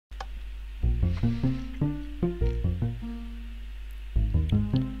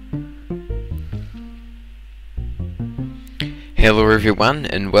Hello everyone,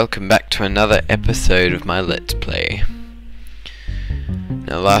 and welcome back to another episode of my Let's Play.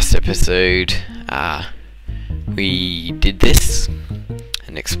 Now last episode, we did this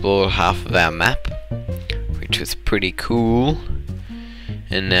and explored half of our map, which was pretty cool.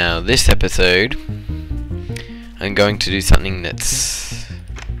 And now this episode, I'm going to do something that's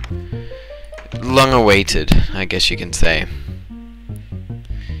long awaited, I guess you can say.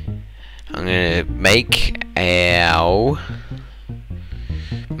 I'm going to make our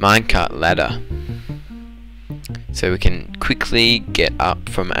minecart ladder so we can quickly get up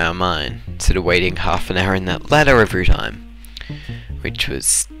from our mine instead of waiting half an hour in that ladder every time, which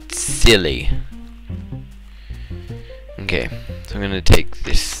was silly. Okay, so I'm going to take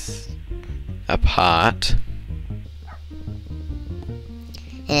this apart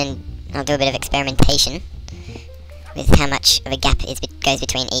and I'll do a bit of experimentation with how much of a gap goes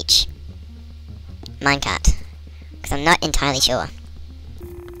between each minecart, because I'm not entirely sure.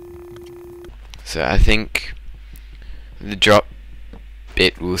 So I think the drop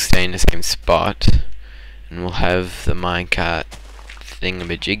bit will stay in the same spot, and we'll have the minecart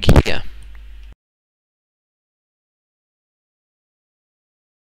thingamajig here.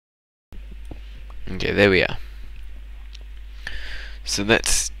 Okay, there we are. So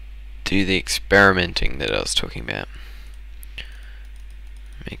let's do the experimenting that I was talking about.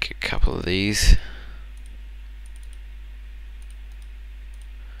 Make a couple of these.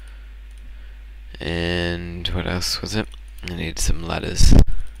 And what else was it? I need some ladders.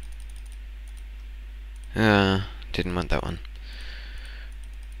 Didn't want that one.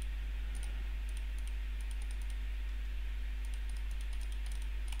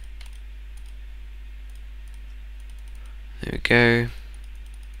 There we go.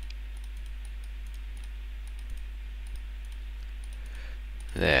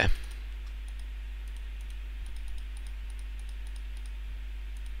 There.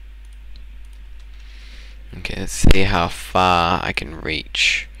 Okay, let's see how far I can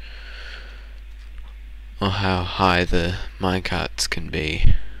reach, or how high the minecarts can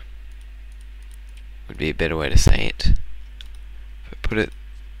be. Would be a better way to say it. If I put it...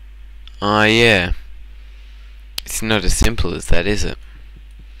 Oh yeah. It's not as simple as that, is it?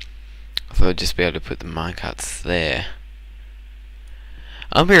 I thought I'd just be able to put the minecarts there.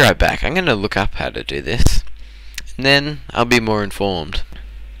 I'll be right back. I'm going to look up how to do this, and then I'll be more informed.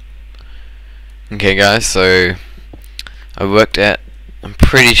 Okay guys, so I worked out, I'm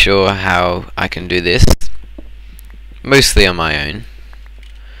pretty sure how I can do this, mostly on my own.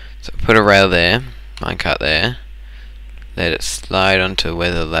 So put a rail there, minecart there, let it slide onto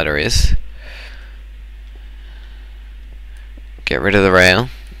where the ladder is, get rid of the rail,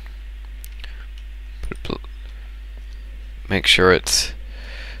 make sure it's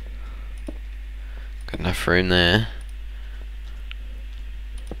got enough room there.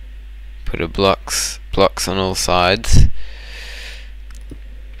 Put a blocks on all sides,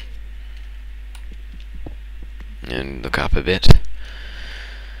 and look up a bit,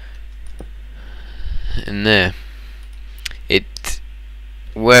 and there. It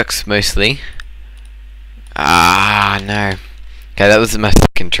works mostly. Ah no. Okay, that was my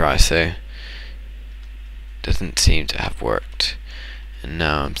second try, so doesn't seem to have worked. And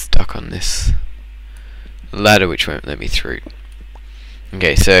now I'm stuck on this ladder which won't let me through.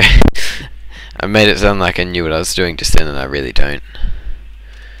 Okay, so I made it sound like I knew what I was doing just then, and I really don't.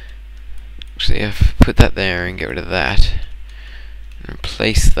 Actually, I've put that there and get rid of that and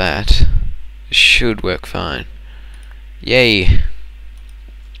replace that. It should work fine. Yay!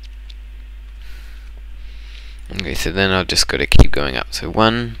 Okay, so then I've just got to keep going up. So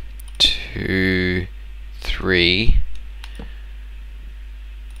 1, 2, 3.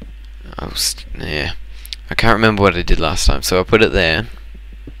 Yeah. I can't remember what I did last time, so I'll put it there.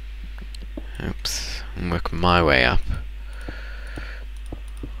 Oops, and work my way up.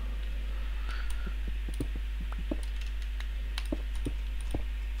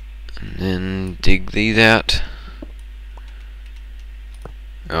 And then dig these out.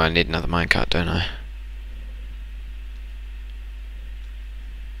 Oh, I need another minecart, don't I?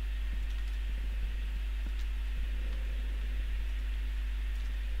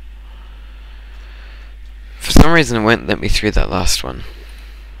 For some reason it won't let me through that last one.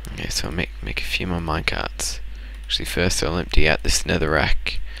 Okay, so I'll make a few more minecarts. Actually, first I'll empty out this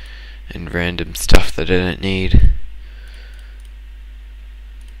netherrack and random stuff that I don't need,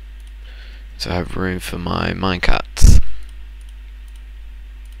 so I have room for my minecarts.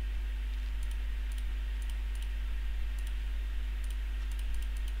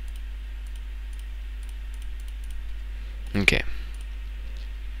 Okay.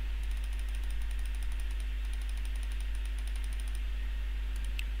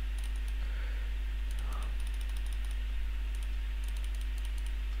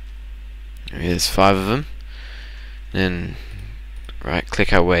 Here's 5 of them. Then right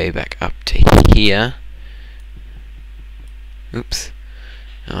click our way back up to here. Oops.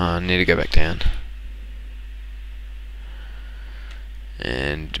 Oh, I need to go back down.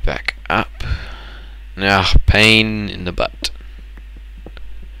 And back up. Now, pain in the butt.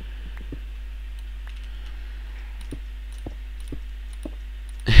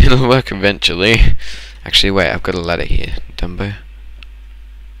 It'll work eventually. Actually, wait, I've got a ladder here, Dumbo.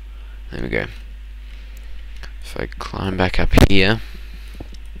 There we go. If I climb back up here.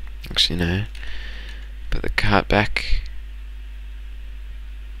 Actually, no. Put the cart back.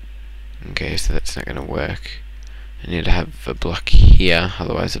 Okay, so that's not going to work. I need to have a block here,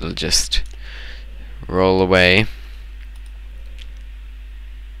 otherwise it'll just roll away.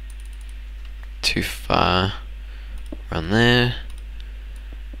 Too far. Run there.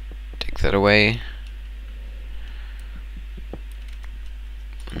 Take that away.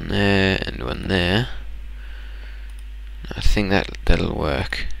 One there and one there. I think that'll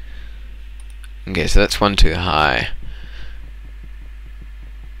work. Okay, so that's one too high.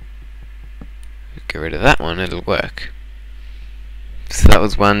 Get rid of that one, it'll work. So that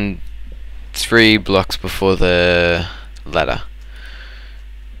was 3 blocks before the ladder.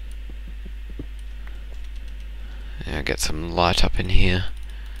 Yeah, get some light up in here.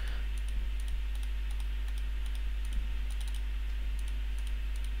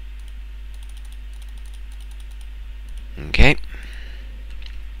 Okay.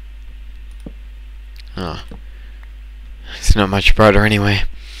 Oh. It's not much brighter anyway.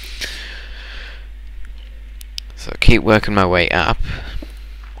 So I'll keep working my way up.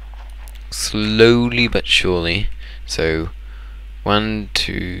 Slowly but surely. So 1,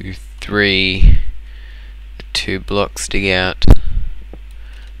 2, 3. 2 blocks dig out.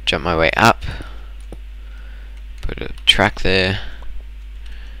 Jump my way up. Put a track there.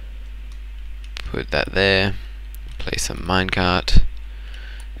 Put that there. Place a minecart.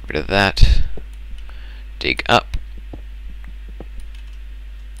 Get rid of that. Dig up.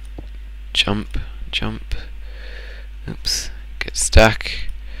 Jump. Jump. Oops. Get stuck.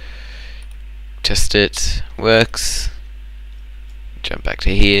 Test it. Works. Jump back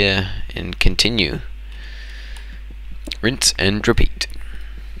to here and continue. Rinse and repeat.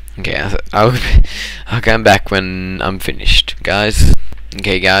 Okay, I'll come back when I'm finished, guys.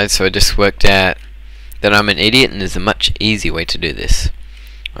 Okay, guys, so I just worked out that I'm an idiot and there's a much easier way to do this.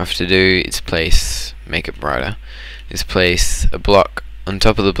 All I have to do is make it brighter, is place a block on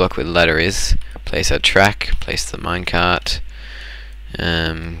top of the block where the ladder is, place a track, place the minecart,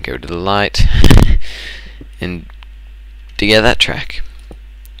 go to the light, and dig out that track.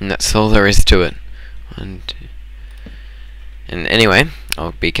 And that's all there is to it. And anyway,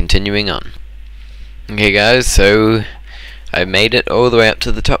 I'll be continuing on. Okay guys, so I made it all the way up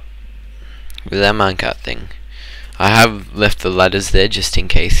to the top with that minecart thing. I have left the ladders there just in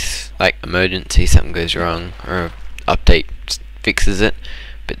case, like, emergency, something goes wrong, or update fixes it,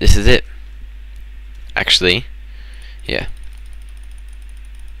 but this is it. Actually, yeah.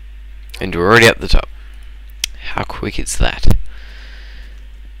 And we're already up the top. How quick is that?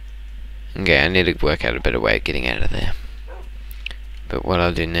 Okay, I need to work out a better way of getting out of there. But what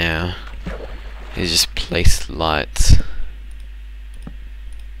I'll do now is just place lights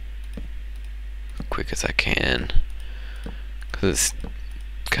quick as I can, because it's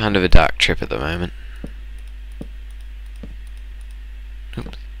kind of a dark trip at the moment.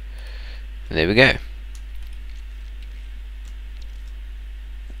 Oops. And there we go.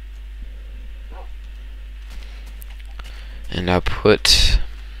 And I'll put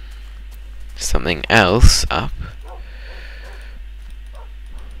something else up.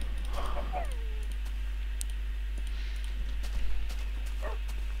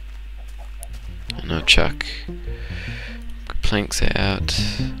 And I'll chuck planks out,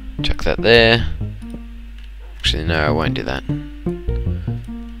 chuck that there. Actually no, I won't do that.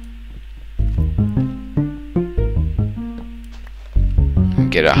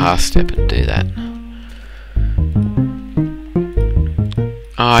 Get a half step and do that.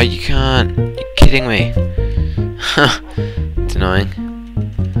 Oh, you can't. You're kidding me. It's annoying.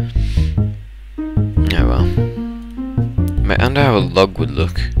 Oh well. I wonder how a log would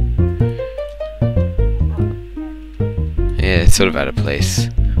look. Yeah, it's sort of out of place.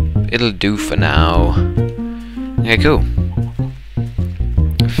 It'll do for now. Okay, cool.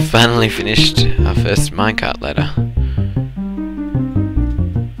 Finally finished our first minecart ladder.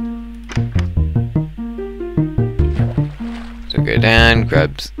 We'll go down,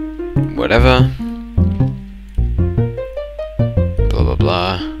 grab whatever. Blah blah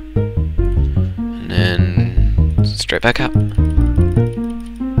blah. And then straight back up.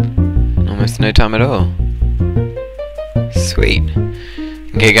 Almost no time at all. Sweet.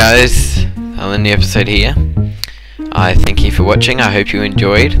 Okay guys, I'll end the episode here. I thank you for watching, I hope you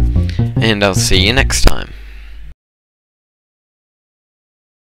enjoyed, and I'll see you next time.